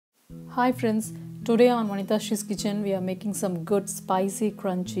Hi friends, today on Vanitashri's kitchen we are making some good spicy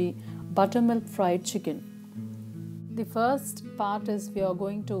crunchy buttermilk fried chicken. The first part is we are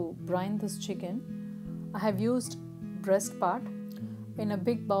going to brine this chicken. I have used breast part. In a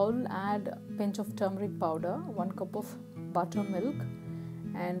big bowl add a pinch of turmeric powder, 1 cup of buttermilk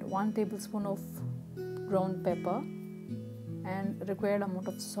and 1 tablespoon of ground pepper and required amount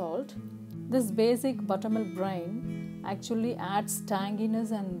of salt. This basic buttermilk brine actually adds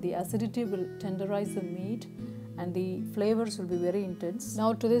tanginess and the acidity will tenderize the meat and the flavors will be very intense.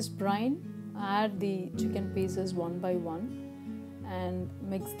 Now to this brine add the chicken pieces one by one and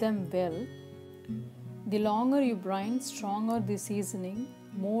mix them well. The longer you brine, stronger the seasoning,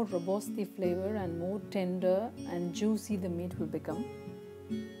 more robust the flavor and more tender and juicy the meat will become.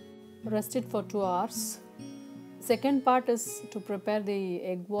 Rest it for 2 hours. Second part is to prepare the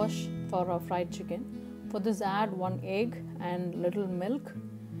egg wash for our fried chicken. For this add 1 egg and little milk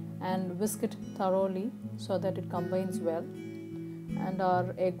and whisk it thoroughly so that it combines well. And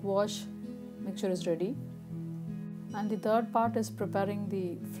our egg wash mixture is ready. And the third part is preparing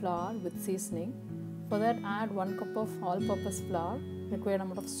the flour with seasoning. For that add 1 cup of all-purpose flour, required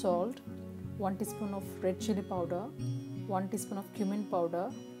amount of salt, 1 teaspoon of red chili powder, 1 teaspoon of cumin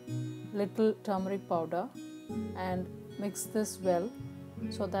powder, little turmeric powder and mix this well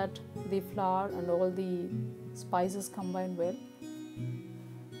so that the flour and all the spices combine well.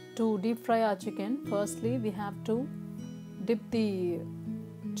 To deep fry our chicken, firstly we have to dip the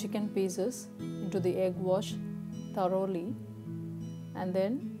chicken pieces into the egg wash thoroughly and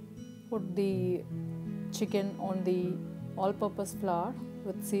then put the chicken on the all-purpose flour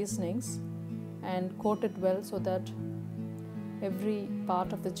with seasonings and coat it well so that every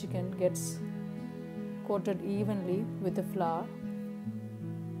part of the chicken gets coated evenly with the flour.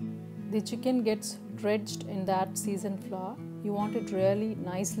 The chicken gets drenched in that seasoned flour. You want it really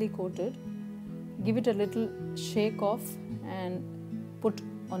nicely coated. Give it a little shake off and put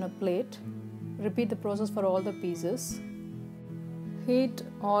on a plate. Repeat the process for all the pieces. Heat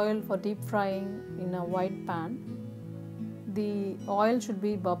oil for deep frying in a wide pan. The oil should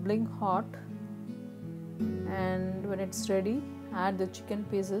be bubbling hot and when it's ready, add the chicken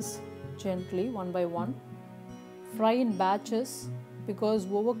pieces gently one by one. Fry in batches because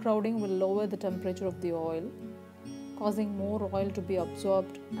overcrowding will lower the temperature of the oil, causing more oil to be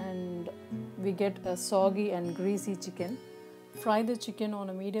absorbed and we get a soggy and greasy chicken. Fry the chicken on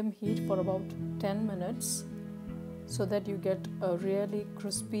a medium heat for about 10 minutes so that you get a really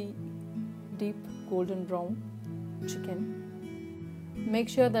crispy, deep golden brown chicken. Make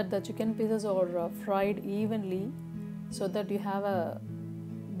sure that the chicken pieces are fried evenly so that you have a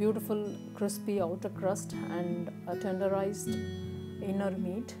beautiful crispy outer crust and a tenderized inner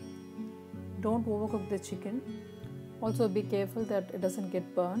meat. Don't overcook the chicken. Also be careful that it doesn't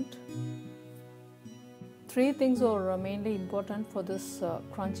get burnt. 3 things are mainly important for this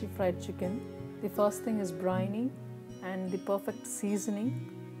crunchy fried chicken. The first thing is brining and the perfect seasoning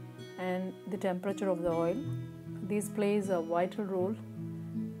and the temperature of the oil. These plays a vital role.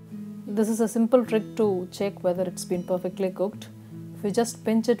 This is a simple trick to check whether it's been perfectly cooked. If you just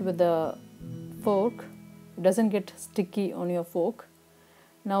pinch it with a fork, it doesn't get sticky on your fork.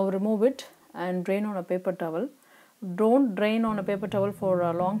 Now remove it and drain on a paper towel. Don't drain on a paper towel for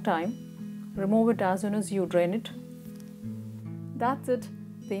a long time. Remove it as soon as you drain it. That's it.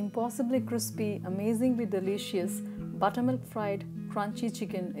 The impossibly crispy, amazingly delicious buttermilk fried crunchy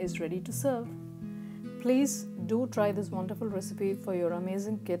chicken is ready to serve. Please do try this wonderful recipe for your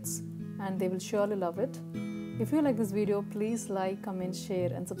amazing kids and they will surely love it. If you like this video, please like, comment,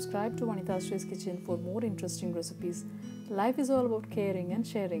 share and subscribe to Vanitashri's kitchen for more interesting recipes. Life is all about caring and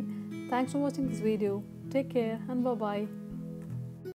sharing. Thanks for watching this video. Take care and bye-bye.